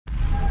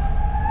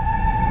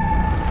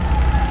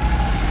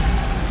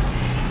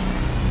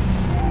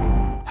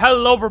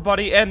Hello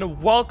everybody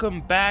and welcome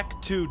back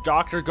to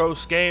Dr.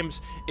 Ghost Games.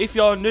 If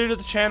y'all are new to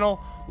the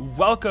channel,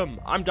 welcome.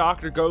 I'm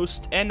Dr.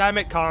 Ghost and I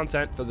make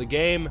content for the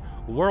game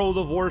World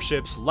of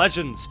Warships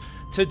Legends.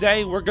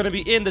 Today we're going to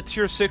be in the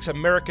Tier 6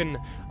 American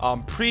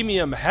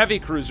Premium Heavy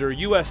Cruiser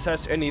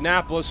USS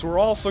Indianapolis. We're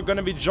also going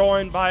to be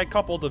joined by a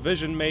couple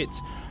division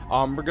mates.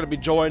 We're going to be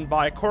joined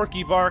by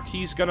Quirky Bark.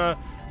 He's going to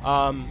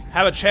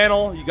have a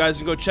channel. You guys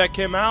can go check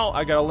him out.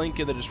 I got a link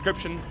in the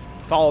description.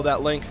 Follow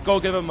that link. Go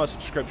give him a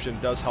subscription.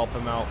 It does help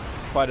him out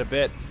quite a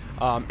bit.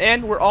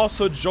 And we're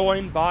also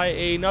joined by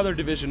another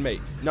division mate,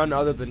 none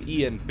other than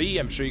Ian B.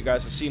 I'm sure you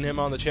guys have seen him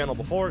on the channel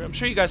before. I'm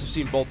sure you guys have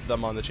seen both of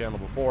them on the channel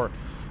before.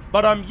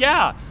 But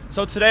yeah,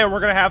 so today we're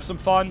gonna have some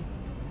fun,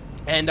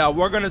 and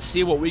we're gonna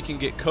see what we can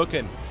get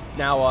cooking.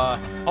 Now,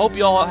 hope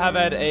you all have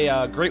had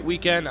a great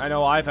weekend. I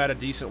know I've had a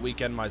decent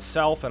weekend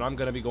myself, and I'm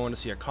gonna be going to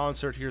see a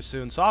concert here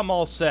soon, so I'm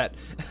all set.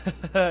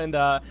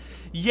 And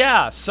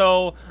yeah,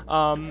 so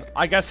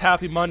I guess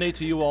happy Monday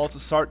to you all to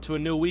start to a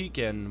new week,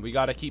 and we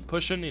gotta keep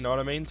pushing, you know what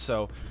I mean?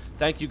 So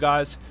thank you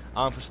guys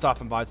for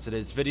stopping by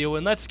today's video,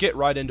 and let's get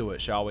right into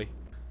it, shall we?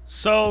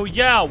 So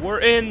yeah,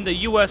 we're in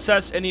the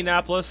USS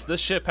Indianapolis.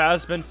 This ship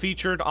has been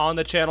featured on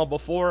the channel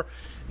before.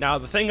 Now,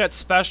 the thing that's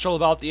special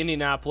about the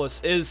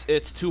Indianapolis is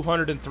its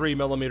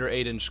 203mm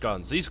 8-inch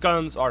guns. These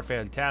guns are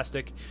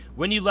fantastic.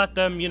 When you let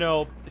them, you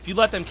know, if you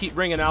let them keep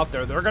ringing out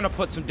there, they're going to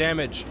put some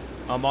damage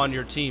on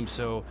your team.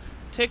 So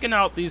taking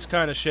out these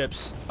kind of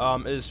ships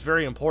is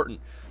very important.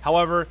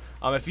 However,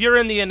 if you're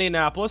in the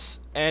Indianapolis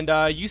and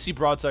you see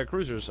broadside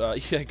cruisers, I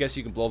guess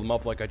you can blow them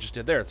up like I just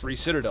did there. 3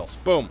 citadels.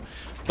 Boom.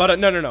 But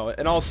no.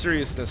 In all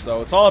seriousness,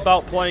 though, it's all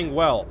about playing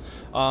well.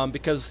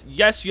 Because,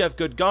 yes, you have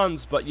good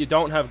guns, but you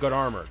don't have good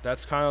armor.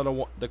 That's kind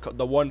of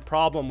the one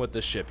problem with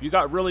this ship. You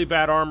got really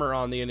bad armor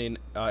on the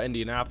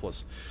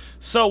Indianapolis.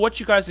 So what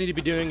you guys need to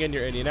be doing in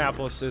your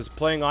Indianapolis is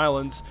playing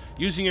islands,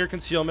 using your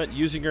concealment,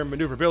 using your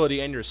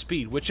maneuverability, and your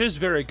speed, which is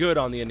very good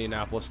on the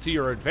Indianapolis to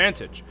your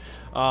advantage.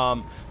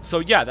 So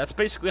yeah, that's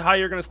basically how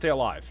you're going to stay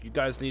alive. You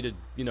guys need to,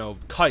 you know,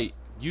 kite,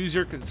 use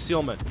your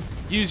concealment,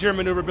 use your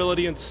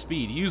maneuverability and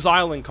speed, use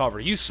island cover,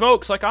 use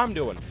smokes like I'm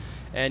doing,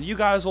 and you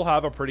guys will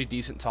have a pretty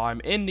decent time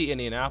in the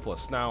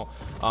Indianapolis. Now,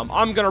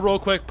 I'm going to real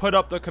quick put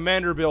up the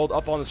commander build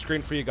up on the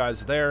screen for you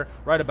guys there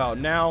right about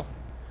now.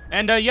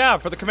 And yeah,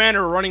 for the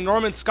commander, we're running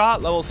Norman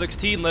Scott, level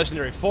 16,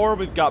 legendary 4.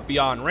 We've got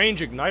Beyond Range,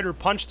 Igniter,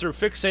 Punch Through,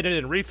 Fixated,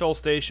 and Refill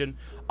Station.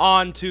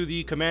 On to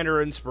the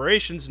commander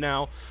inspirations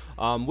now.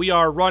 We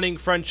are running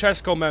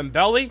Francesco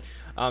Membelli.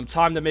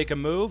 Time to make a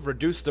move.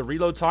 Reduce the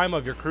reload time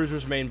of your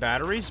cruiser's main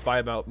batteries by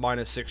about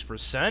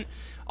 -6%.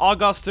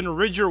 Augustin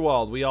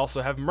Ridgerwald. We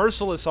also have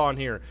Merciless on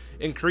here.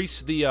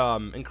 Increase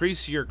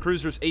your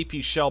cruiser's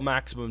AP shell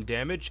maximum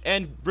damage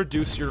and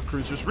reduce your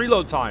cruiser's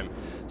reload time.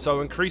 So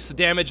increase the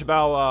damage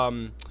about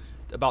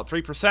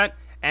 3%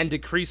 and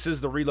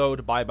decreases the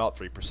reload by about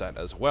 3%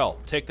 as well.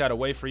 Take that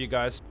away for you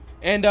guys.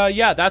 And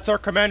yeah, that's our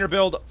commander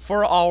build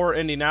for our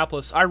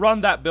Indianapolis. I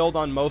run that build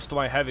on most of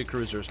my heavy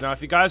cruisers. Now,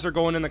 if you guys are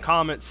going in the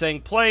comments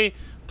saying play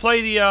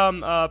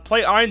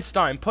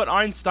Einstein, put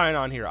Einstein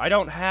on here. I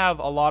don't have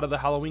a lot of the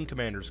Halloween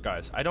commanders,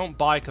 guys. I don't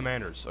buy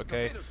commanders,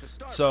 okay?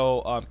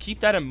 So keep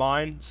that in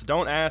mind. So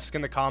don't ask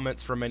in the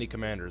comments for many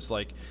commanders.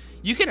 Like,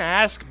 you can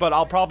ask, but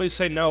I'll probably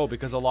say no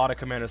because a lot of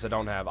commanders I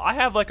don't have. I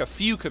have like a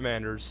few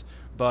commanders,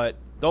 but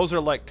those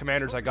are like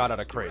commanders I got out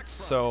of crates.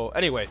 So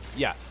anyway,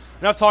 yeah.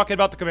 Enough talking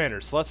about the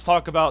commanders. Let's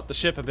talk about the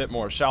ship a bit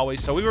more, shall we?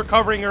 So we were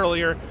covering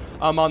earlier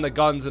on the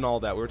guns and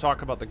all that. We were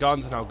talking about the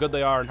guns and how good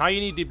they are and how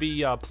you need to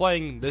be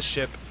playing this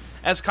ship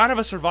as kind of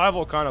a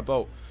survival kind of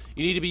boat.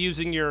 You need to be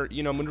using your,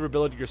 you know,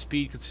 maneuverability, your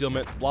speed,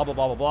 concealment, blah, blah,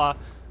 blah, blah, blah.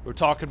 We were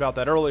talking about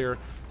that earlier.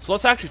 So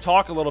let's actually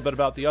talk a little bit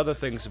about the other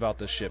things about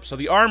this ship. So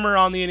the armor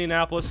on the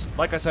Indianapolis,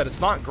 like I said,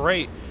 it's not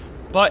great,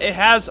 but it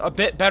has a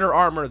bit better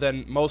armor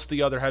than most of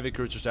the other heavy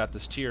cruisers at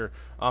this tier,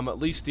 at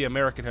least the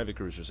American heavy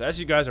cruisers.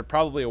 As you guys are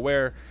probably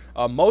aware,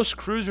 most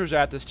cruisers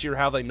at this tier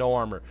have like no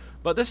armor,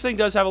 but this thing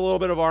does have a little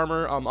bit of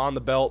armor on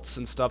the belts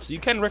and stuff, so you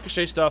can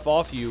ricochet stuff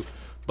off you,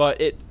 but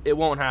it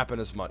won't happen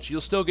as much.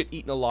 You'll still get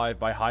eaten alive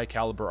by high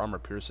caliber armor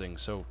piercing,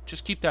 so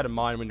just keep that in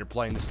mind when you're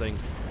playing this thing.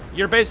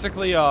 You're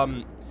basically,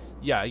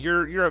 yeah,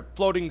 you're a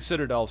floating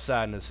citadel of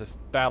sadness if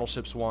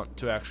battleships want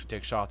to actually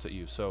take shots at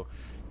you, so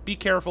be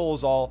careful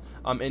is all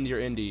in your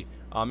Indy,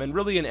 and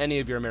really in any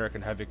of your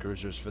American heavy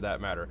cruisers for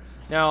that matter.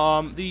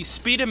 Now, the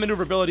speed and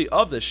maneuverability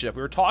of this ship,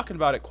 we were talking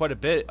about it quite a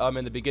bit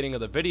in the beginning of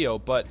the video,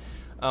 but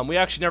we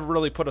actually never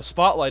really put a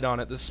spotlight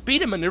on it. The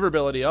speed and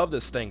maneuverability of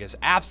this thing is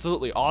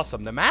absolutely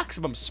awesome. The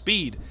maximum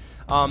speed,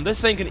 this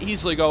thing can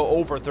easily go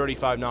over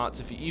 35 knots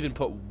if you even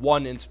put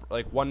one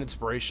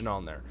inspiration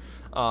on there.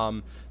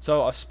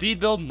 So a speed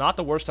build, not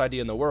the worst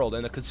idea in the world,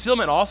 and the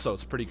concealment also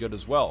is pretty good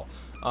as well.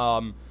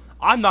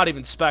 I'm not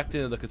even spec'd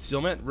into the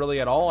concealment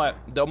really at all.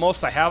 The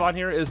most I have on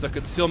here is the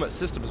concealment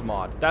systems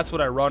mod. That's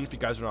what I run if you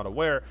guys are not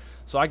aware.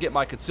 So I get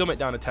my concealment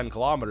down to 10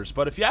 kilometers.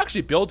 But if you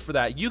actually build for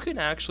that, you can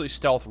actually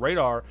stealth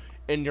radar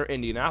in your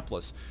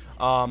Indianapolis.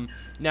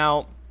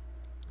 Now,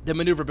 The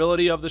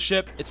maneuverability of the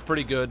ship, it's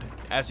pretty good.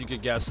 As you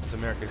could guess, it's an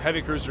American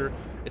heavy cruiser.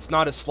 It's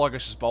not as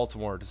sluggish as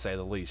Baltimore, to say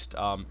the least.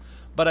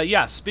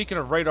 Yeah, speaking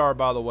of radar,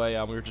 by the way,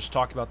 we were just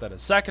talking about that a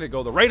second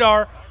ago. The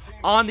radar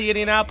on the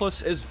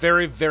Indianapolis is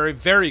very, very,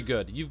 very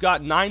good. You've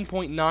got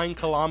 9.9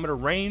 kilometer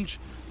range,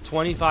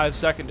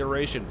 25-second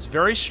duration. It's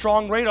very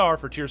strong radar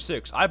for Tier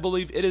 6. I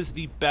believe it is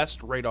the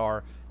best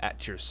radar at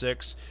Tier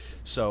 6.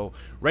 So,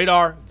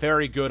 radar,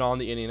 very good on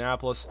the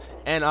Indianapolis.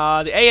 And the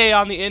AA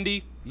on the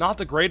Indy, not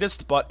the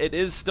greatest, but it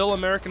is still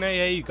American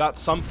AA. You got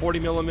some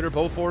 40mm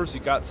Bofors. You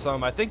got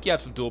some, I think you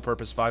have some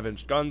dual-purpose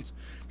 5-inch guns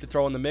to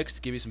throw in the mix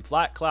to give you some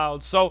flat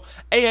clouds. So,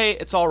 AA,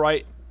 it's all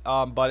right,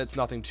 but it's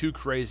nothing too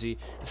crazy.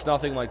 It's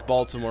nothing like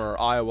Baltimore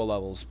or Iowa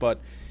levels, but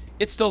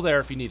it's still there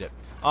if you need it.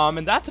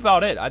 And that's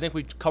about it. I think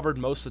we've covered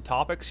most of the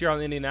topics here on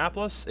the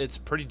Indianapolis. It's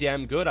pretty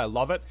damn good. I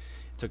love it.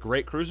 It's a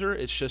great cruiser.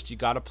 It's just you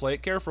got to play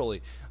it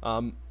carefully.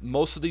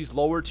 Most of these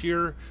lower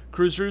tier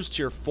cruisers,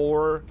 tier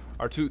 4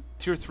 or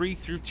tier 3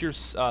 through tier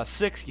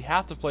 6, you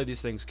have to play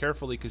these things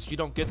carefully because you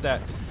don't get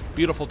that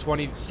beautiful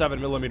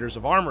 27mm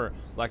of armor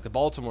like the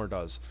Baltimore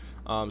does.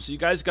 So you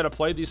guys got to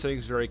play these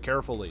things very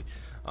carefully.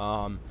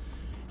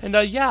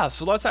 Yeah,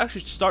 so let's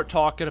actually start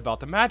talking about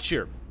the match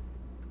here.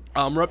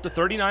 We're up to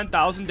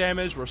 39,000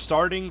 damage. We're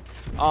starting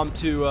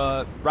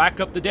to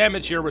rack up the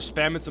damage here. We're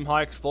spamming some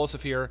high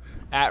explosive here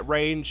at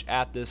range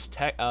at this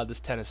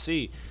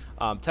Tennessee.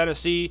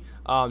 Tennessee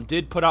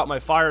did put out my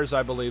fires,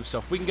 I believe, so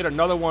if we can get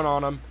another one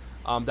on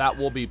them, that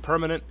will be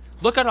permanent.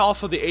 Look at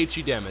also the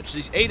HE damage.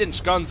 These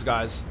 8-inch guns,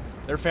 guys,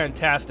 they're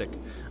fantastic.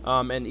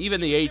 And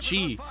even the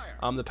HE,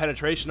 the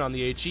penetration on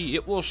the HE,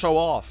 it will show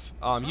off.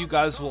 You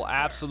guys will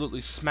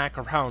absolutely smack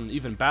around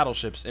even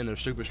battleships in their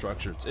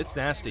superstructures. It's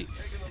nasty.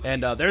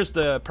 And there's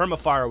the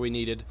permafire we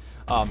needed.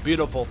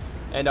 Beautiful.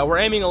 And we're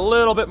aiming a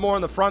little bit more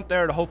in the front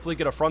there to hopefully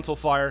get a frontal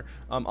fire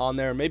on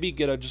there. Maybe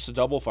get just a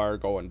double fire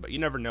going, but you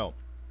never know.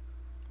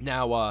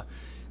 Now,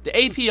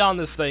 the AP on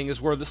this thing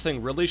is where this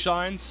thing really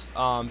shines.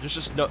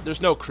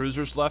 There's no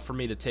cruisers left for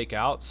me to take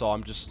out, so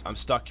I'm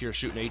stuck here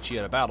shooting HE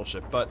at a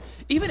battleship. But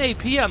even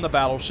AP on the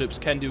battleships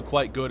can do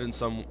quite good in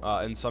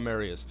some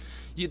areas.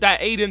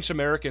 That 8-inch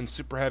American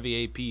super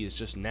heavy AP is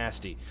just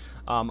nasty.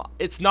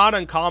 It's not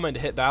uncommon to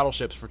hit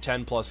battleships for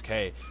 10+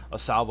 K a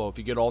salvo if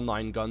you get all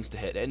 9 guns to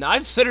hit. And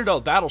I've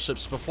citadeled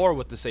battleships before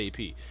with this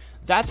AP.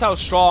 That's how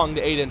strong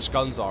the 8-inch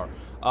guns are.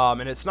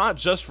 And it's not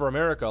just for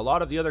America. A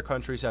lot of the other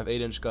countries have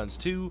 8-inch guns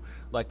too,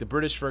 like the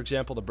British, for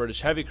example, the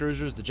British heavy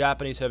cruisers, the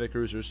Japanese heavy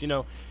cruisers. You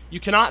know, you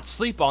cannot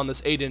sleep on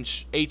this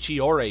 8-inch HE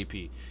or AP.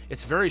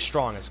 It's very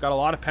strong. It's got a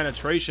lot of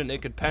penetration.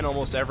 It could pen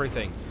almost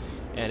everything,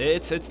 and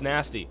it's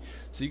nasty.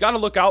 So you got to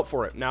look out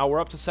for it. Now we're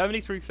up to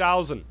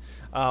 73,000.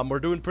 We're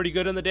doing pretty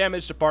good in the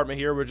damage department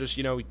here. We're just,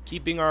 you know,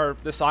 keeping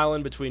this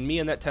island between me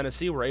and that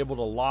Tennessee. We're able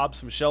to lob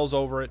some shells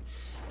over it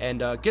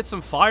and get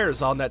some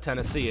fires on that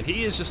Tennessee. And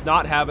he is just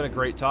not having a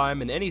great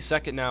time. And any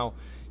second now,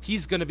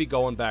 he's going to be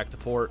going back to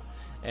port.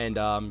 And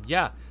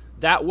yeah,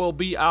 that will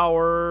be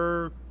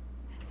our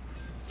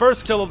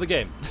first kill of the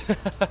game.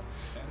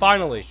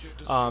 Finally.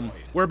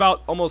 We're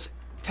about almost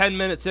 10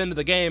 minutes into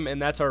the game,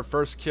 and that's our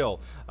first kill.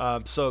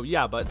 So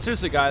yeah, but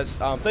seriously guys,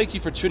 thank you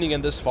for tuning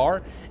in this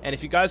far, and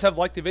if you guys have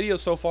liked the video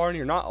so far and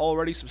you're not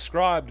already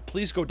subscribed,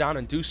 please go down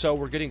and do so.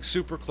 We're getting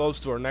super close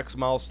to our next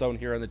milestone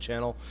here on the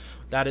channel.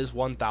 That is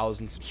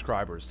 1,000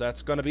 subscribers.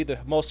 That's going to be the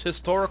most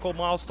historical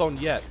milestone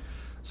yet.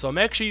 So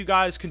make sure you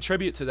guys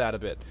contribute to that a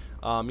bit.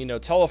 You know,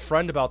 tell a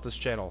friend about this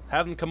channel.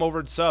 Have them come over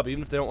and sub,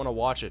 even if they don't want to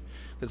watch it.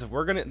 Because if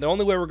the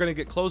only way we're gonna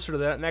get closer to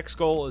that next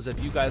goal is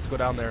if you guys go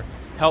down there,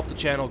 help the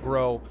channel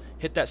grow,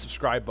 hit that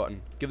subscribe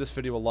button, give this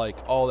video a like,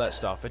 all that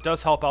stuff. It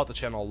does help out the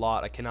channel a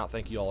lot. I cannot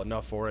thank you all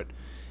enough for it.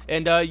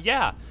 And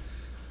yeah.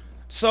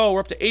 So we're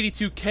up to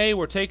 82K.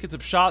 We're taking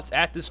some shots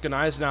at this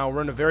Gneisenau.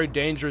 We're in a very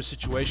dangerous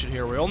situation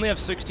here. We only have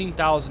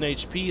 16,000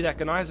 HP. That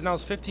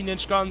Gneisenau's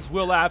 15-inch guns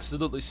will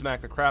absolutely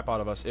smack the crap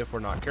out of us if we're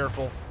not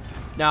careful.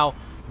 Now,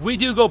 we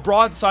do go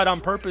broadside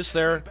on purpose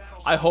there.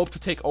 I hope to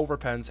take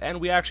overpens,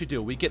 and we actually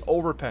do. We get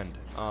overpenned.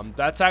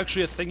 That's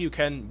actually a thing you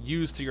can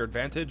use to your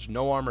advantage.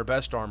 No armor,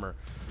 best armor.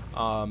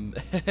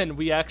 And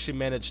we actually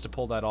managed to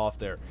pull that off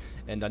there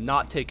and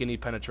not take any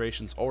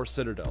penetrations or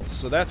citadels.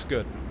 So that's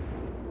good.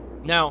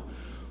 Now,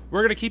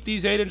 we're going to keep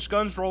these 8-inch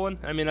guns rolling.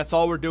 I mean, that's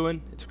all we're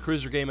doing. It's a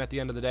cruiser game at the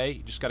end of the day.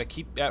 You just got to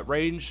keep at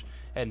range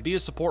and be a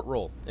support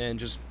role and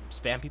just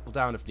spam people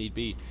down if need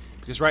be.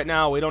 Because right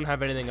now, we don't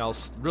have anything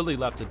else really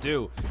left to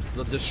do.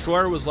 The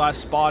destroyer was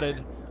last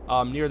spotted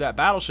near that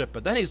battleship,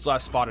 but then he's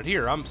last spotted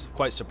here. I'm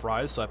quite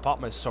surprised, so I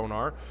popped my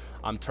sonar.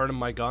 I'm turning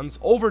my guns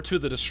over to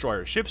the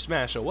destroyer. Ship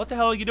Smasher, what the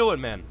hell are you doing,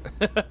 man?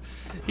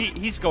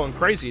 He's going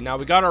crazy. Now,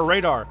 we got our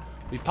radar.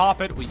 We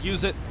pop it, we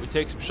use it, we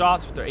take some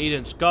shots with their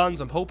 8-inch guns.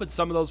 I'm hoping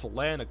some of those will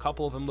land. A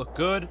couple of them look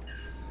good.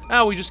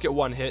 Now we just get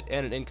one hit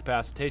and an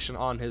incapacitation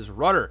on his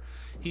rudder.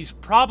 He's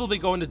probably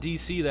going to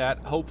DC that,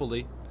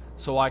 hopefully,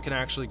 so I can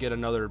actually get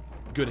another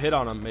good hit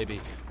on him,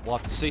 maybe. We'll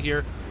have to see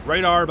here.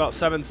 Radar, about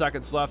 7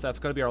 seconds left. That's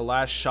going to be our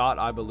last shot,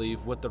 I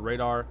believe, with the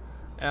radar.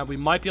 And we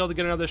might be able to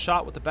get another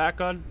shot with the back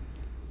gun.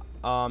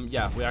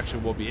 Yeah, we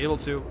actually will be able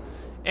to.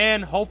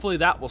 and hopefully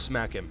that will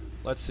smack him.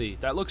 Let's see.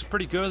 That looks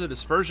pretty good, the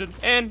dispersion,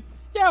 and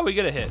yeah, we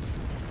get a hit.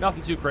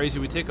 Nothing too crazy.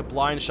 We take a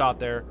blind shot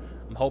there.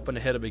 I'm hoping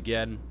to hit him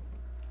again,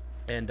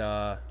 and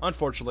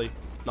unfortunately,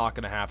 not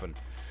going to happen.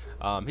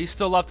 He's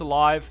still left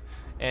alive,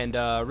 and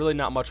really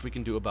not much we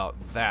can do about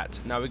that.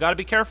 Now, we got to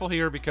be careful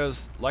here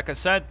because, like I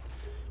said,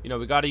 you know,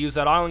 we got to use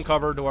that island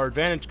cover to our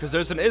advantage because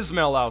there's an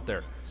Ismail out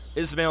there.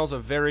 Ismail's a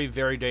very,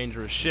 very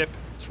dangerous ship.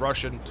 It's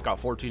Russian. It's got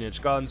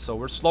 14-inch guns, so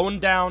we're slowing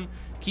down,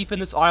 keeping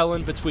this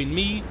island between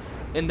me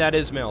and that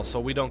Ismail so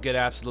we don't get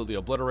absolutely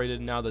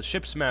obliterated. Now the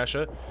ship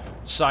smasher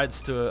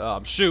decides to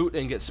shoot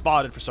and get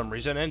spotted for some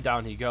reason, and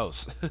down he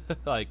goes.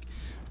 Like,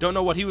 don't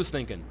know what he was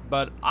thinking,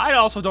 but I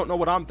also don't know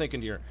what I'm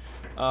thinking here.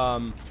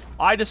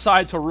 I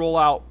decide to roll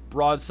out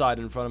broadside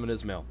in front of an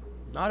Ismail.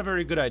 Not a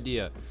very good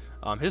idea.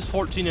 His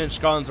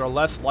 14-inch guns are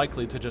less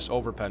likely to just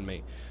overpen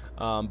me,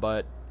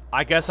 but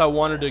I guess I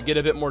wanted to get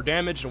a bit more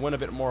damage and win a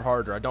bit more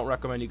harder. I don't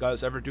recommend you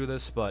guys ever do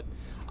this, but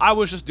I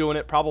was just doing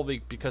it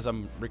probably because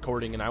I'm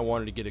recording and I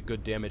wanted to get a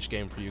good damage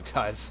game for you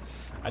guys.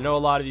 I know a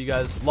lot of you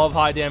guys love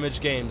high damage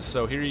games,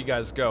 so here you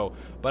guys go.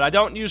 But I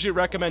don't usually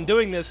recommend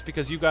doing this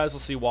because you guys will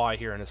see why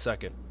here in a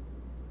second.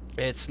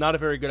 It's not a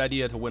very good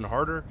idea to win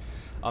harder.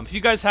 If you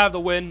guys have the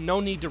win,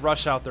 no need to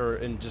rush out there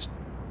and just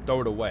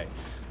throw it away.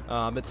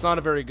 It's not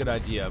a very good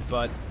idea,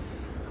 but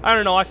I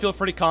don't know. I feel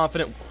pretty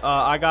confident.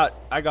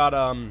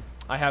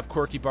 I have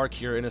Quirky Bark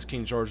here and his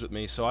King George with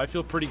me, so I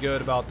feel pretty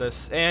good about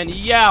this. And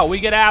yeah, we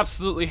get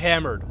absolutely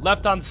hammered.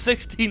 Left on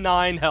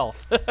 69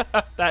 health.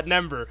 That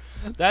number.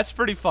 That's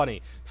pretty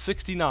funny.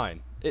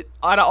 69.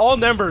 Out of all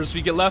numbers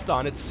we get left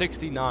on, it's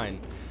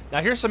 69.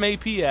 Now here's some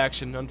AP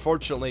action.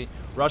 Unfortunately,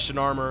 Russian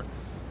armor,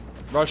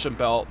 Russian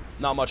belt.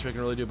 Not much we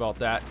can really do about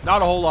that.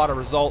 Not a whole lot of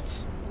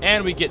results.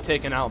 And we get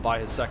taken out by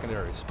his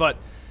secondaries. But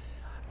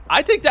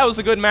I think that was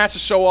a good match to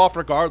show off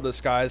regardless,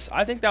 guys.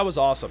 I think that was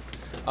awesome.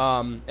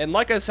 And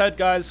like I said,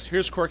 guys,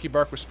 here's Quirky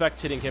Bark. Respect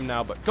hitting him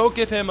now, but go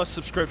give him a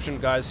subscription,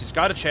 guys. He's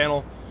got a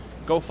channel.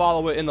 Go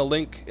follow it in the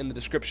link in the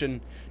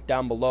description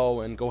down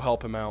below and go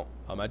help him out.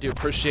 I do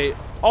appreciate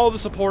all the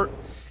support.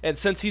 And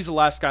since he's the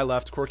last guy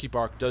left, Quirky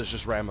Bark does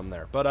just ram him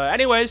there. But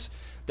anyways,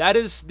 that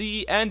is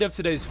the end of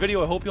today's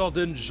video. I hope you all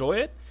did enjoy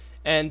it.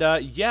 And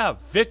yeah,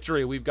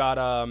 victory. We've got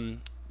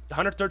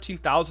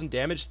 113,000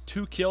 damage,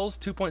 2 kills,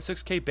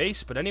 2.6k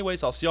base. But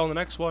anyways, I'll see you all in the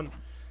next one.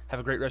 Have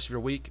a great rest of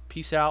your week.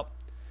 Peace out.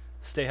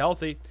 Stay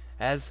healthy,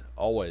 as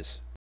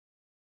always.